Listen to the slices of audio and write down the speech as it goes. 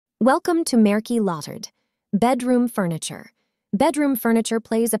Welcome to Merky Lottard, Bedroom Furniture. Bedroom furniture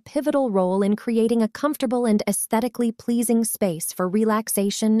plays a pivotal role in creating a comfortable and aesthetically pleasing space for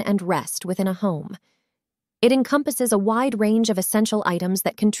relaxation and rest within a home. It encompasses a wide range of essential items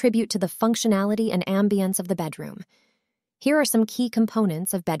that contribute to the functionality and ambience of the bedroom. Here are some key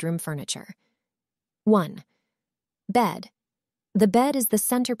components of bedroom furniture. 1. Bed. The bed is the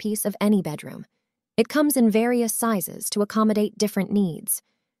centerpiece of any bedroom. It comes in various sizes to accommodate different needs.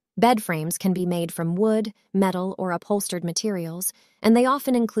 Bed frames can be made from wood, metal, or upholstered materials, and they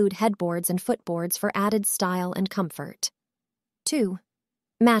often include headboards and footboards for added style and comfort. 2.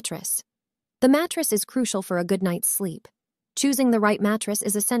 Mattress. The mattress is crucial for a good night's sleep. Choosing the right mattress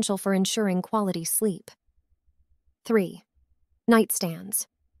is essential for ensuring quality sleep. 3. Nightstands.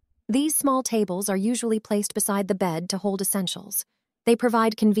 These small tables are usually placed beside the bed to hold essentials. They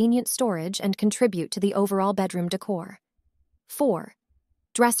provide convenient storage and contribute to the overall bedroom decor. 4.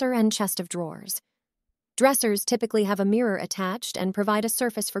 Dresser and chest of drawers. Dressers typically have a mirror attached and provide a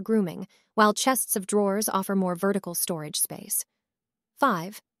surface for grooming, while chests of drawers offer more vertical storage space.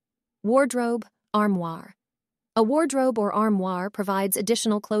 5. Wardrobe, armoire. A wardrobe or armoire provides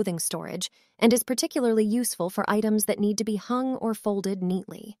additional clothing storage and is particularly useful for items that need to be hung or folded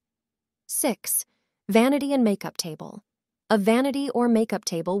neatly. 6. Vanity and makeup table. A vanity or makeup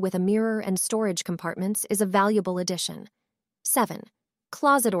table with a mirror and storage compartments is a valuable addition. 7.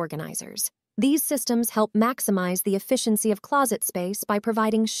 Closet organizers. These systems help maximize the efficiency of closet space by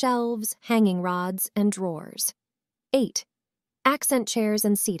providing shelves, hanging rods, and drawers. 8. Accent chairs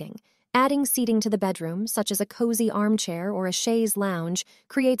and seating. Adding seating to the bedroom, such as a cozy armchair or a chaise lounge,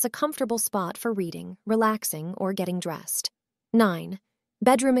 creates a comfortable spot for reading, relaxing, or getting dressed. 9.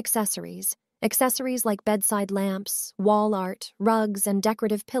 Bedroom accessories. Accessories like bedside lamps, wall art, rugs, and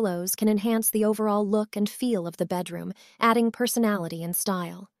decorative pillows can enhance the overall look and feel of the bedroom, adding personality and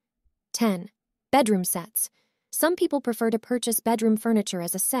style. 10. Bedroom sets. Some people prefer to purchase bedroom furniture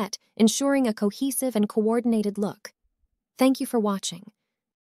as a set, ensuring a cohesive and coordinated look. Thank you for watching.